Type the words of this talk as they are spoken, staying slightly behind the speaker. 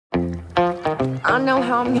I know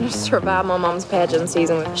how I'm gonna survive my mom's pageant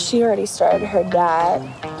season. She already started her diet.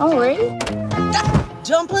 Already?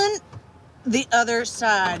 Dumplin, the other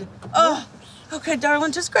side. Oh, okay,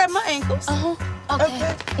 darling, just grab my ankles.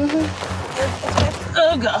 Okay.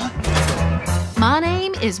 Oh, God. My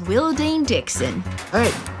name is Willadine Dixon.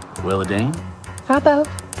 Hey, Willadine. Hi, Bo.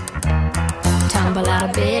 Tumble out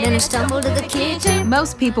of bed and I stumble to the kitchen.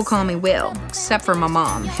 Most people call me Will, except for my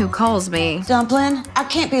mom, who calls me Dumplin, I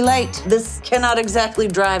can't be late. This cannot exactly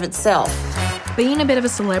drive itself. Being a bit of a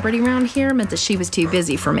celebrity around here meant that she was too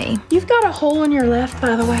busy for me. You've got a hole in your left,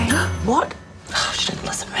 by the way. What? Oh, she didn't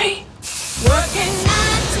listen to me. Working 9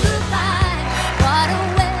 to 5, what a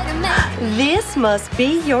way to make. This must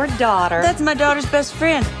be your daughter. That's my daughter's best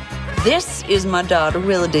friend. This is my daughter,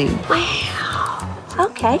 Willadine.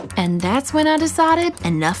 Okay. And that's when I decided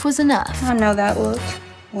enough was enough. I know that look.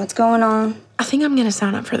 What's going on? I think I'm gonna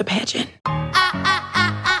sign up for the pageant.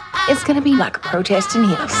 It's gonna be like a protest in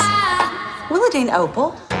heels. Willadine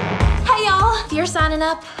Opal. Hey, y'all. If you're signing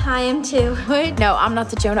up, I am too. Wait, no, I'm not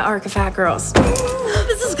the Jonah Arcafat girls.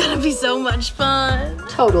 This is gonna be so much fun.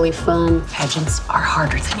 Totally fun. Pageants are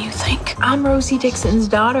harder than you think. I'm Rosie Dixon's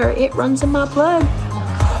daughter. It runs in my blood.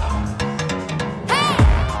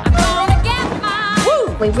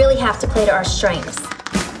 We really have to play to our strengths.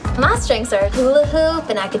 My strengths are hula hoop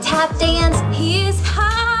and I could tap dance. He's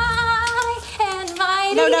high and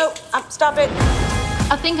mighty. No, stop it.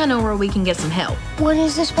 I think I know where we can get some help. What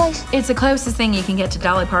is this place? It's the closest thing you can get to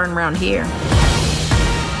Dolly Parton around here.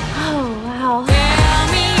 Oh, wow.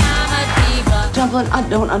 Dumplin, I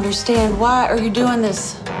don't understand. Why are you doing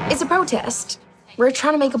this? It's a protest. We're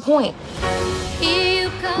trying to make a point.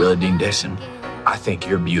 Willadine Dixon, I think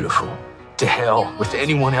you're beautiful. To hell with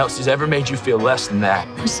anyone else who's ever made you feel less than that.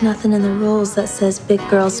 There's nothing in the rules that says big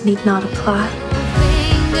girls need not apply.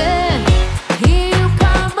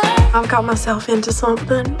 I've got myself into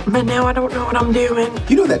something, but now I don't know what I'm doing.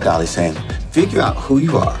 You know that Dolly saying, figure out who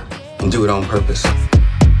you are and do it on purpose.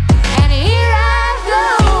 And here I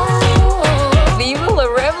go. Viva la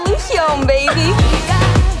revolution, baby.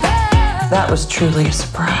 That was truly a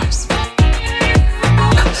surprise.